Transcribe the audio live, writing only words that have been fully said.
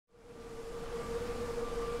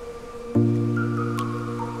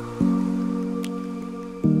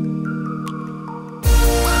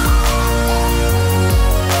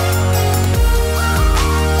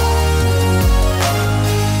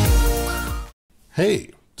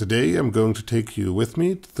Hey, today I'm going to take you with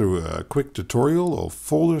me through a quick tutorial of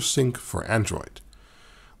FolderSync for Android.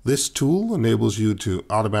 This tool enables you to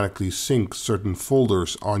automatically sync certain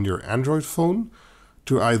folders on your Android phone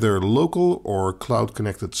to either local or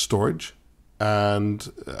cloud-connected storage. And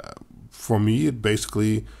for me, it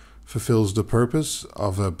basically fulfills the purpose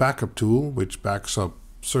of a backup tool which backs up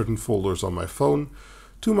certain folders on my phone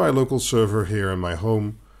to my local server here in my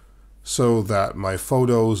home, so that my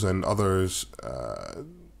photos and others,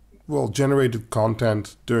 generated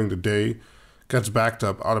content during the day gets backed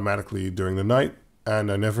up automatically during the night,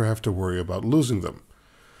 and I never have to worry about losing them.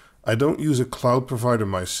 I don't use a cloud provider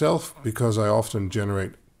myself because I often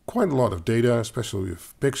generate quite a lot of data, especially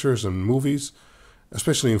with pictures and movies,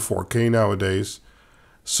 especially in 4K nowadays.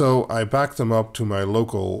 So I back them up to my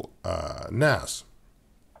local NAS.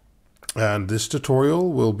 And this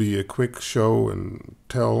tutorial will be a quick show and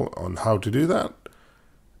tell on how to do that.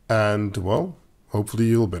 And, well, hopefully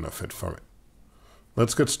you'll benefit from it.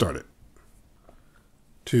 Let's get started.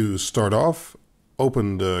 To start off,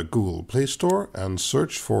 open the Google Play Store and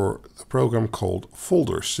search for the program called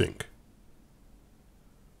FolderSync.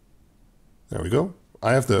 There we go.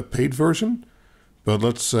 I have the paid version, but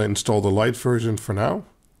let's install the light version for now.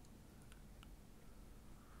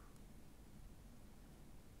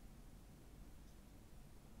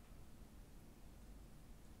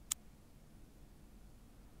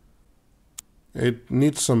 It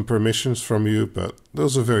needs some permissions from you, but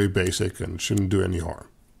those are very basic and shouldn't do any harm.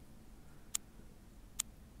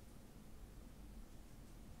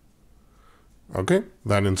 Okay,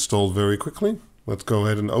 that installed very quickly. Let's go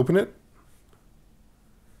ahead and open it.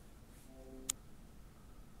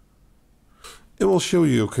 It will show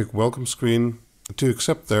you a quick welcome screen to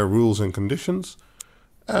accept their rules and conditions.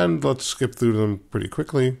 And let's skip through them pretty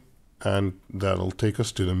quickly, and that'll take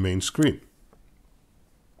us to the main screen.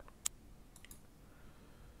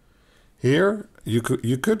 Here, you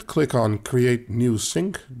could click on Create New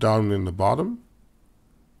Sync down in the bottom.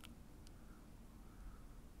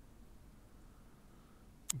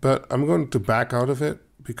 But I'm going to back out of it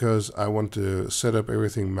because I want to set up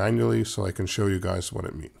everything manually so I can show you guys what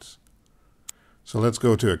it means. So let's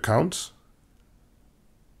go to Accounts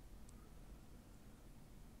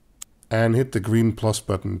and hit the green plus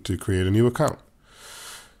button to create a new account.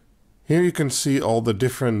 Here you can see all the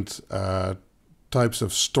different types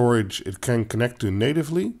of storage it can connect to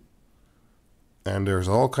natively, and there's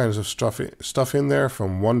all kinds of stuff in there,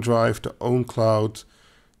 from OneDrive to OwnCloud,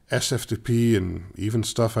 SFTP, and even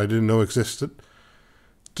stuff I didn't know existed.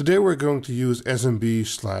 Today we're going to use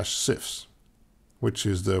SMB/CIFS, which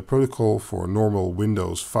is the protocol for normal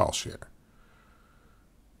Windows file share.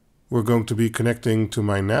 We're going to be connecting to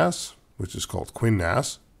my NAS, which is called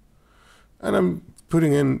QuinnNAS, and I'm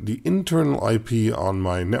putting in the internal IP on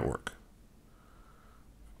my network.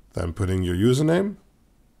 Then put in your username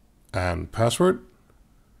and password.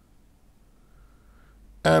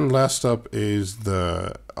 And last up is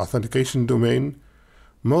the authentication domain.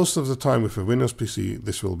 Most of the time with a Windows PC,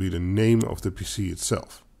 this will be the name of the PC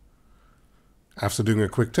itself. After doing a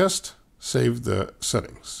quick test, save the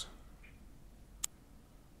settings.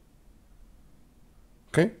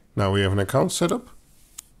 Okay, now we have an account set up.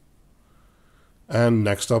 And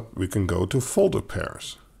next up, we can go to folder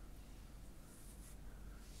pairs.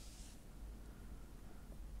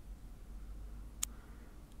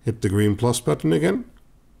 Hit the green plus button again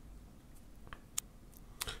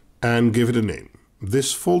and give it a name.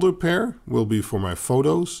 This folder pair will be for my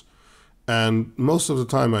photos, and most of the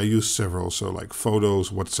time I use several, so like photos,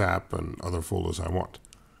 WhatsApp, and other folders I want.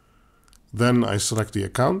 Then I select the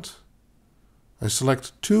account. I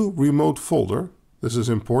select to remote folder. This is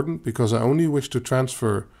important because I only wish to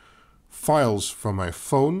transfer files from my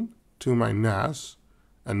phone to my NAS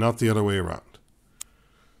and not the other way around.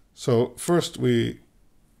 So first we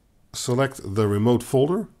select the remote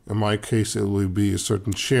folder. In my case, it will be a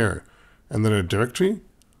certain share and then a directory.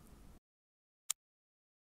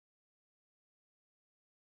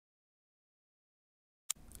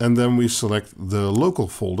 And then we select the local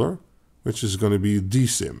folder, which is going to be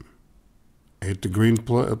DSIM. Hit the green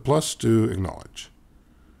plus to acknowledge.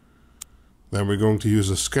 Then we're going to use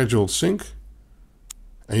a scheduled sync.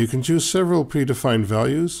 And you can choose several predefined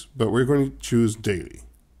values, but we're going to choose daily.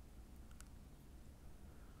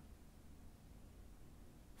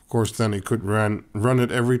 Of course, then it could run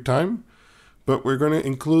it every time, but we're going to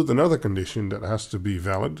include another condition that has to be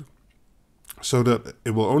valid so that it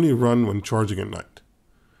will only run when charging at night.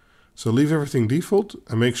 So leave everything default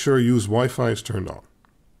and make sure use Wi-Fi is turned on.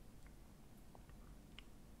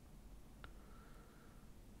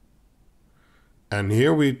 And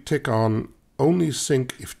here we tick on only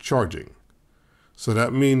sync if charging. So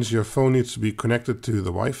that means your phone needs to be connected to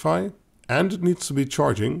the Wi-Fi and it needs to be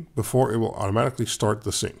charging before it will automatically start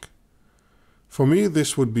the sync. For me,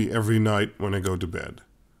 this would be every night when I go to bed.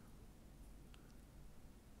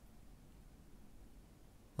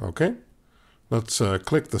 Okay, let's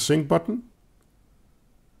click the sync button.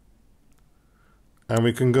 And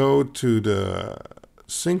we can go to the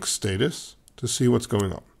sync status to see what's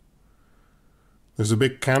going on. There's a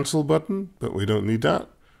big cancel button, but we don't need that.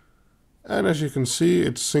 And as you can see,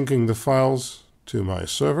 it's syncing the files to my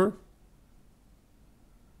server.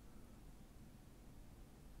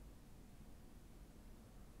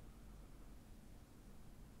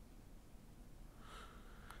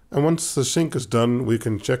 And once the sync is done, we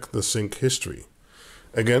can check the sync history.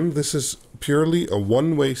 Again, this is purely a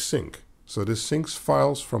one-way sync. So this syncs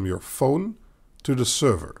files from your phone to the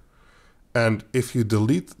server. And if you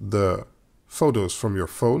delete the photos from your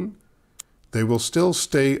phone, they will still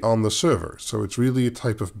stay on the server. So it's really a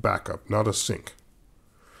type of backup, not a sync.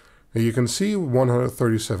 And you can see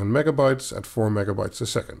 137 megabytes at 4 megabytes a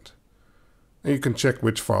second. And you can check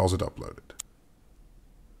which files it uploaded.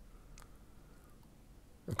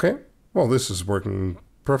 Okay, well, this is working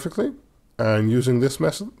perfectly. And using this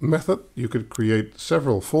method, you could create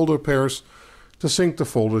several folder pairs to sync the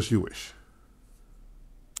folders you wish.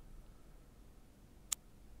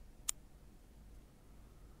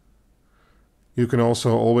 You can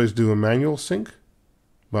also always do a manual sync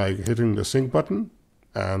by hitting the sync button.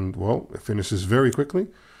 And, well, it finishes very quickly.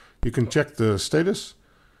 You can check the status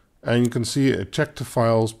and you can see it checked the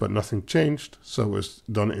files, but nothing changed, so it's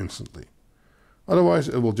done instantly. Otherwise,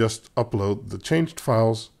 it will just upload the changed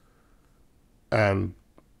files and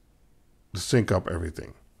sync up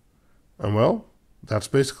everything. And well, that's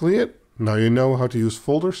basically it. Now you know how to use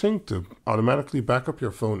FolderSync to automatically back up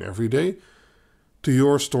your phone every day to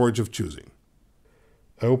your storage of choosing.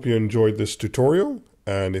 I hope you enjoyed this tutorial,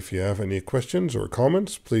 and if you have any questions or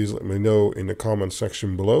comments, please let me know in the comment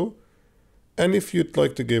section below. And if you'd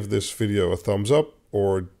like to give this video a thumbs up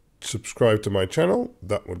or subscribe to my channel,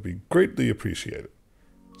 that would be greatly appreciated.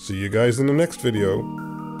 See you guys in the next video.